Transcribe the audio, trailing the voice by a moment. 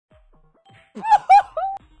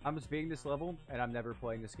I'm just beating this level, and I'm never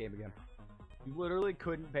playing this game again. You literally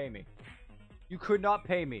couldn't pay me. You could not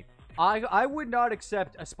pay me. I would not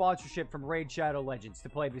accept a sponsorship from Raid Shadow Legends to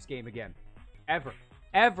play this game again. Ever.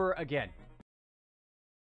 Ever again.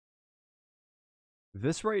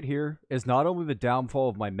 This right here is not only the downfall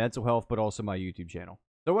of my mental health, but also my YouTube channel.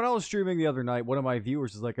 So when I was streaming the other night, one of my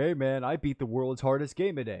viewers was like, hey man, I beat the world's hardest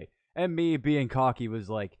game today. And me being cocky was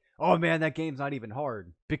like, oh man, that game's not even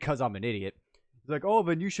hard. Because I'm an idiot. He's like, oh,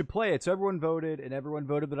 then you should play it. So everyone voted, and everyone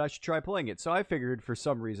voted that I should try playing it. So I figured, for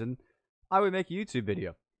some reason, I would make a YouTube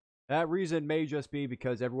video. That reason may just be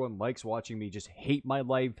because everyone likes watching me just hate my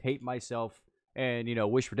life, hate myself, and, you know,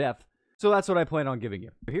 wish for death. So that's what I plan on giving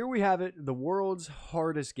you. Here we have it, the world's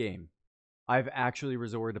hardest game. I've actually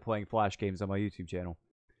resorted to playing Flash games on my YouTube channel.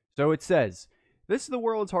 So it says, this is the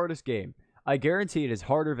world's hardest game. I guarantee it is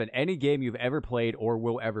harder than any game you've ever played or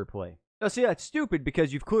will ever play. Now see, that's stupid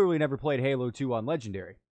because you've clearly never played Halo 2 on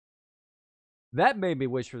Legendary. That made me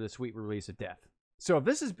wish for the sweet release of death. So if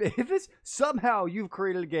this somehow you've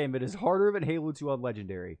created a game that is harder than Halo 2 on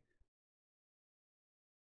Legendary,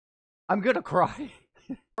 I'm gonna cry.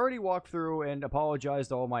 I already walked through and apologized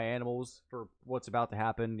to all my animals for what's about to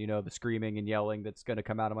happen. You know, the screaming and yelling that's gonna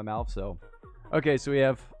come out of my mouth, so. Okay, so we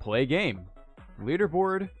have play game,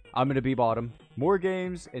 leaderboard, I'm gonna be bottom, more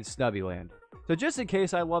games, and Snubbyland. So just in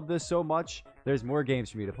case I love this so much, there's more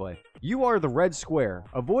games for me to play. You are the red square.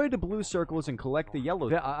 Avoid the blue circles and collect the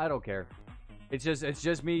yellow. I don't care. It's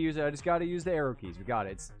just me using. I just gotta use the arrow keys. We got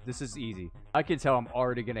it. This is easy. I can tell I'm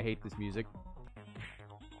already gonna hate this music.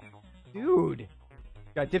 Dude,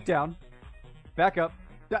 gotta dip down, back up,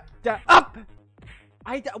 up.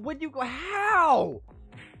 When you go, how?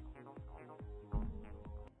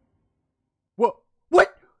 What?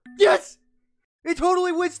 What? Yes! It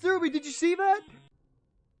totally whizzed through me. Did you see that?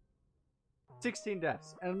 16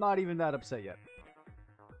 deaths, and I'm not even that upset yet.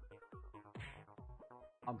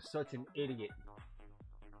 I'm such an idiot.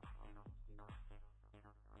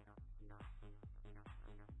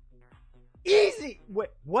 Easy! Wait,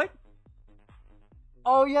 what?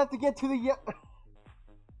 Oh, you have to get to the...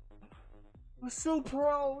 I'm so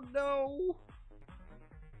pro, no!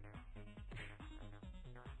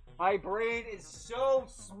 My brain is so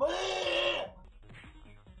small!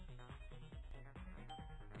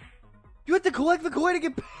 You have to collect the coin to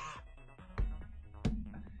get...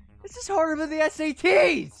 This is harder than the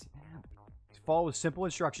SATs! Follow simple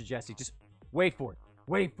instructions, Jesse. Just wait for it.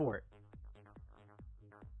 Wait for it.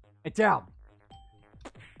 And down.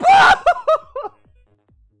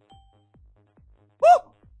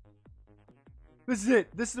 This is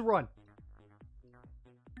it. This is the run.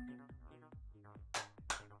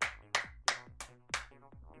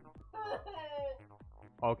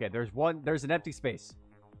 Okay, there's an empty space.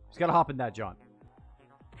 Just gotta hop in that, John.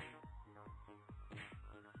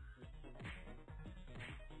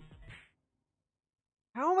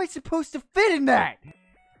 How am I supposed to fit in that?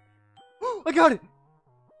 I got it!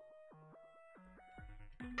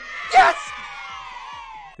 Yes!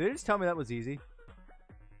 Did they just tell me that was easy?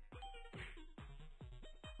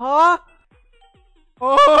 Huh?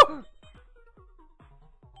 Oh!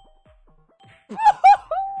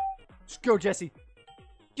 Just go, Jesse.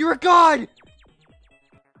 You're a god!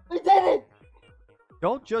 I did it!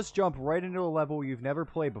 Don't just jump right into a level you've never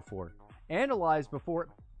played before. Analyze before...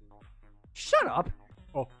 Shut up!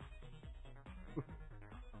 Oh.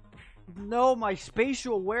 No, my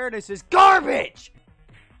spatial awareness is garbage!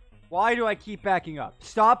 Why do I keep backing up?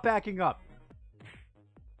 Stop backing up.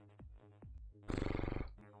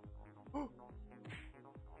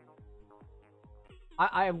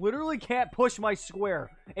 I literally can't push my square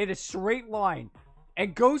in a straight line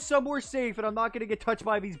and go somewhere safe, and I'm not going to get touched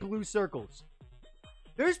by these blue circles.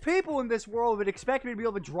 There's people in this world that expect me to be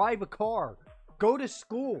able to drive a car, go to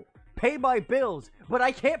school, pay my bills, but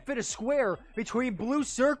I can't fit a square between blue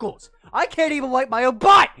circles. I can't even wipe my own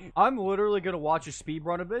butt! I'm literally going to watch a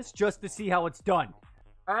speedrun of this just to see how it's done.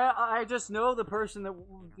 I just know the person that,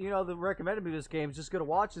 you know, that recommended me this game is just going to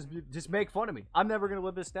watch this, just make fun of me. I'm never going to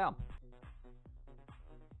live this down.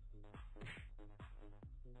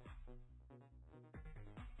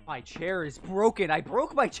 My chair is broken. I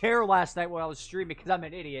broke my chair last night while I was streaming because I'm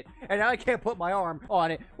an idiot. And now I can't put my arm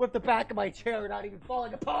on it with the back of my chair not even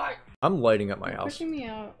falling apart. I'm lighting up my house. Pushing me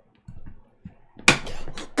out.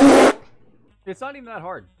 It's not even that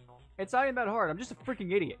hard. It's not even that hard. I'm just a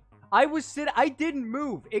freaking idiot. I didn't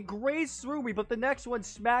move. It grazed through me, but the next one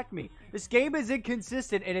smacked me. This game is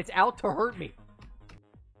inconsistent and it's out to hurt me.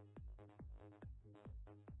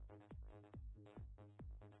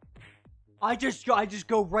 I just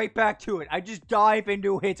go right back to it. I just dive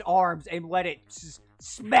into its arms and let it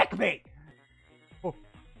smack me.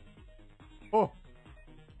 Oh.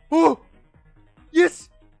 Oh. Yes.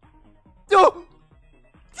 No.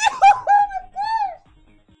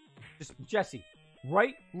 Just Jesse.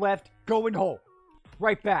 Right, left, go in hole.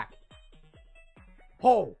 Right back.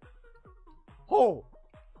 Hole. Hole.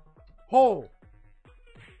 Hole.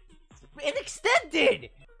 It extended.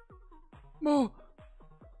 No.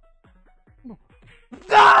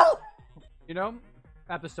 You know,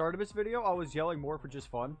 at the start of this video, I was yelling more for just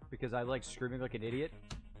fun because I like screaming like an idiot.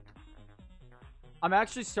 I'm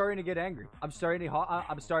actually starting to get angry. I'm starting to get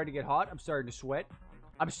hot. I'm starting to sweat.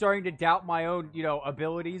 I'm starting to doubt my own, you know,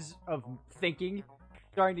 abilities of thinking.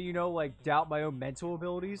 Starting to, you know, like doubt my own mental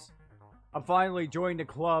abilities. I'm finally joined a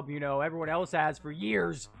club, you know, everyone else has for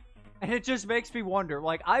years. And it just makes me wonder,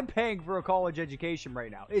 like, I'm paying for a college education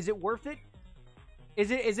right now. Is it worth it?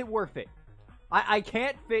 Is it worth it? I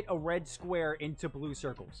can't fit a red square into blue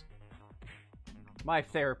circles. My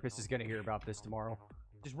therapist is gonna hear about this tomorrow.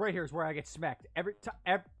 Just right here is where I get smacked. Every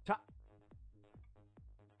time.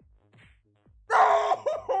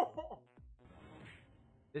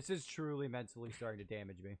 This is truly mentally starting to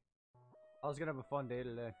damage me. I was gonna have a fun day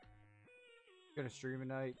today. Gonna stream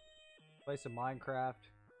tonight. Play some Minecraft.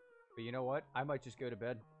 But you know what? I might just go to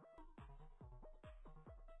bed.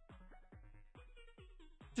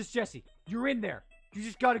 Just Jesse, you're in there. You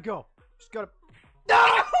just gotta go. Just gotta.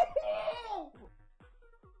 No!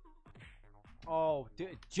 Oh,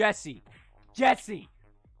 Jesse. Jesse.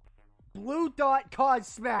 Blue dot caused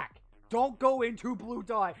smack. Don't go into blue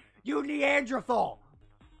dot. You Neanderthal.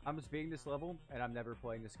 I'm just beating this level, and I'm never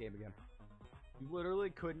playing this game again. You literally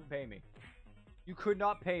couldn't pay me. You could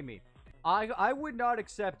not pay me. I would not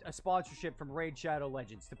accept a sponsorship from Raid Shadow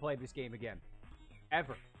Legends to play this game again.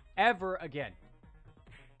 Ever. Ever again.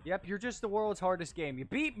 Yep, you're just the world's hardest game. You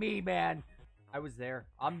beat me, man. I was there.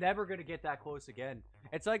 I'm never going to get that close again.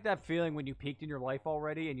 It's like that feeling when you peaked in your life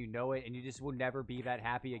already and you know it and you just will never be that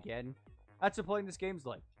happy again. That's what playing this game's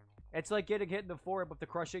like. It's like getting hit in the forehead with the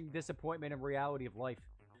crushing disappointment and reality of life.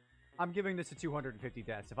 I'm giving this a 250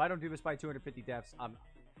 deaths. If I don't do this by 250 deaths, I'm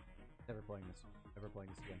never playing this. Never playing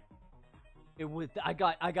this again. It was I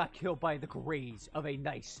got killed by the grays of a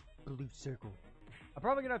nice blue circle. I'm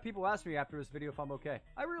probably gonna have people ask me after this video if I'm okay.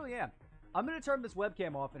 I really am. I'm gonna turn this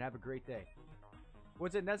webcam off and have a great day.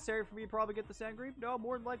 Was it necessary for me to probably get the Sangream? No,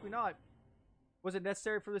 more than likely not. Was it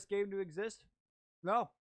necessary for this game to exist? No.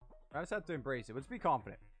 I just have to embrace it. Let's be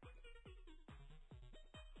confident.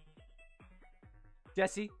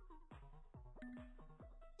 Jesse.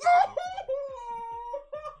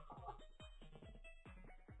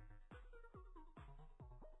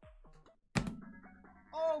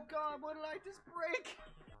 Oh god, what did I just break?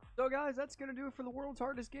 So guys, that's gonna do it for the world's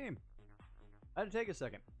hardest game. I had to take a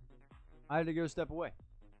second. I had to go step away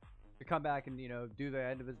to come back and, you know, do the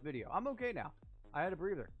end of this video. I'm okay now. I had a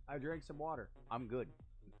breather. I drank some water. I'm good.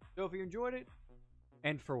 So if you enjoyed it,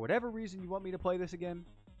 and for whatever reason you want me to play this again,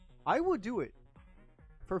 I would do it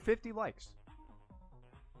for 50 likes.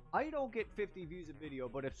 I don't get 50 views a video,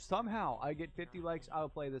 but if somehow I get 50 likes, I'll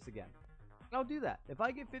play this again. I'll do that. If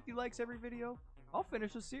I get 50 likes every video, I'll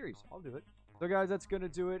finish the series. I'll do it. So guys, that's going to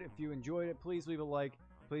do it. If you enjoyed it, please leave a like.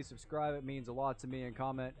 Please subscribe. It means a lot to me. And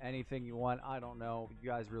comment anything you want. I don't know. You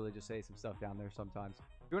guys really just say some stuff down there sometimes.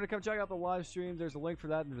 If you want to come check out the live streams, there's a link for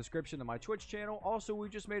that in the description of my Twitch channel. Also, we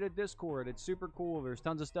just made a Discord. It's super cool. There's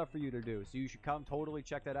tons of stuff for you to do. So you should come totally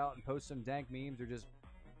check that out and post some dank memes or just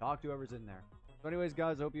talk to whoever's in there. So anyways,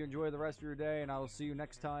 guys, I hope you enjoy the rest of your day. And I will see you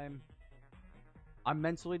next time. I'm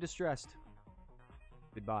mentally distressed.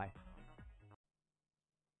 Goodbye.